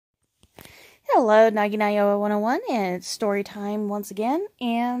Hello, Naginayoa 101, and it's story time once again,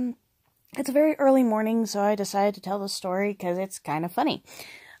 and it's a very early morning, so I decided to tell the story because it's kind of funny.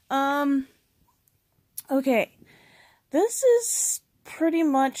 Okay, this is pretty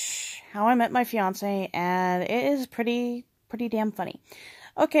much how I met my fiance, and it is pretty damn funny.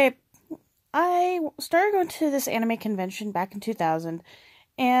 Okay, I started going to this anime convention back in 2000,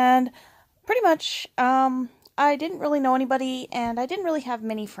 and pretty much, I didn't really know anybody, and I didn't really have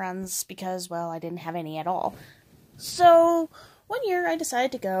many friends because, well, I didn't have any at all. So, one year I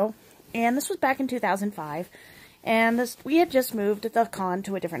decided to go, and this was back in 2005, and we had just moved the con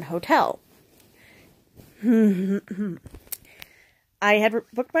to a different hotel. I had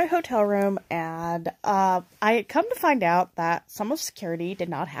booked my hotel room, and I had come to find out that some of security did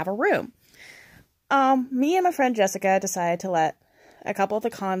not have a room. Me and my friend Jessica decided to let a couple of the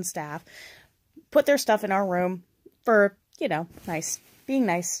con staff put their stuff in our room for, being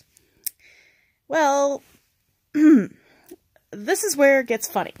nice. Well, this is where it gets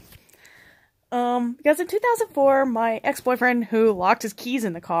funny. Because in 2004, my ex-boyfriend, who locked his keys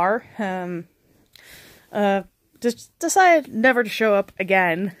in the car, just decided never to show up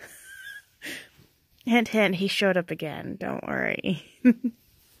again. Hint, hint, he showed up again, don't worry.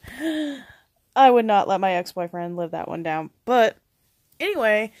 I would not let my ex-boyfriend live that one down, but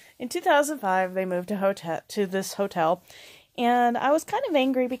anyway, in 2005, they moved to this hotel, and I was kind of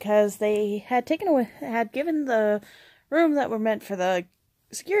angry because they had given the room that were meant for the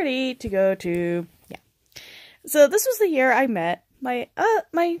security to go to, So this was the year I met my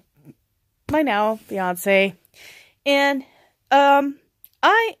now fiance, and,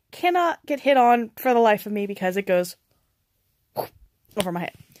 I cannot get hit on for the life of me because it goes over my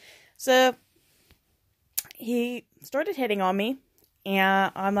head. So, he started hitting on me.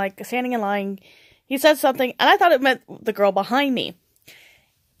 And I'm like standing in line. He said something, and I thought it meant the girl behind me.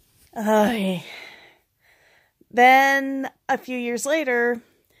 Then a few years later,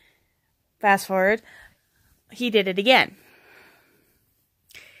 fast forward, he did it again.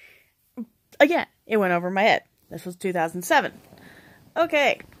 Again, it went over my head. This was 2007.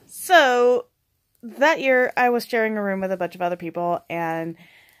 Okay, so that year I was sharing a room with a bunch of other people, and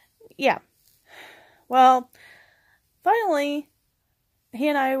yeah. Well, finally, he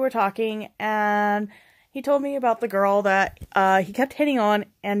and I were talking, and he told me about the girl that he kept hitting on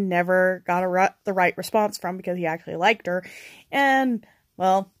and never got the right response from because he actually liked her. And,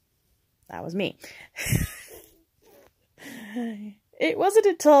 well, that was me. It wasn't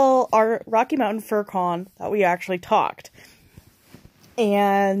until our Rocky Mountain Fur Con that we actually talked.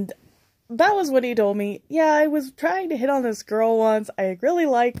 And that was what he told me. Yeah, I was trying to hit on this girl once. I really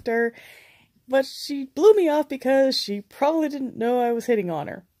liked her. But she blew me off because she probably didn't know I was hitting on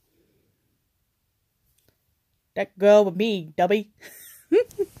her. That girl with me, dubby.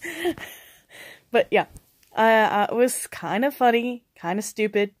 But yeah, it was kind of funny, kind of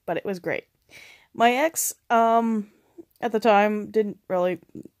stupid, but it was great. My ex, at the time, didn't really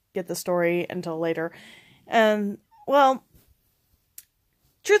get the story until later. And, well,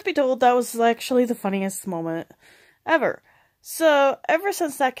 truth be told, that was actually the funniest moment ever. So, ever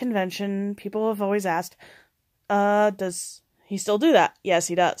since that convention, people have always asked, does he still do that? Yes,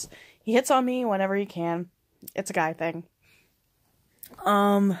 he does. He hits on me whenever he can. It's a guy thing.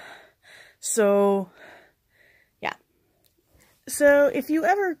 So, yeah. So, if you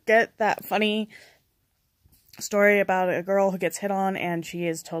ever get that funny story about a girl who gets hit on and she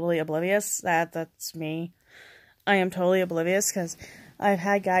is totally oblivious, that's me. I am totally oblivious because I've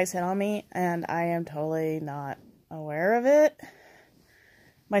had guys hit on me and I am totally not aware of it.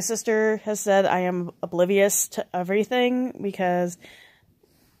 My sister has said I am oblivious to everything because,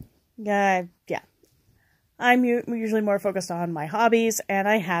 yeah, I'm usually more focused on my hobbies, and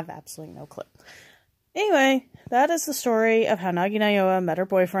I have absolutely no clue. Anyway, that is the story of how Naginayoa met her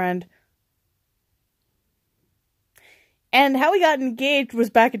boyfriend. And how we got engaged was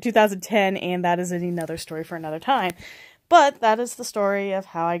back in 2010, and that is another story for another time. But that is the story of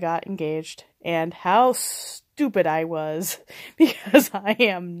how I got engaged, and how stupid I was, because I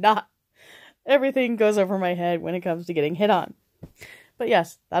am not. Everything goes over my head when it comes to getting hit on. But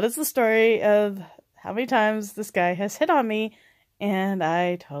yes, that is the story of how many times this guy has hit on me, and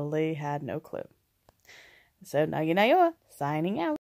I totally had no clue. So, Naginayoa, signing out.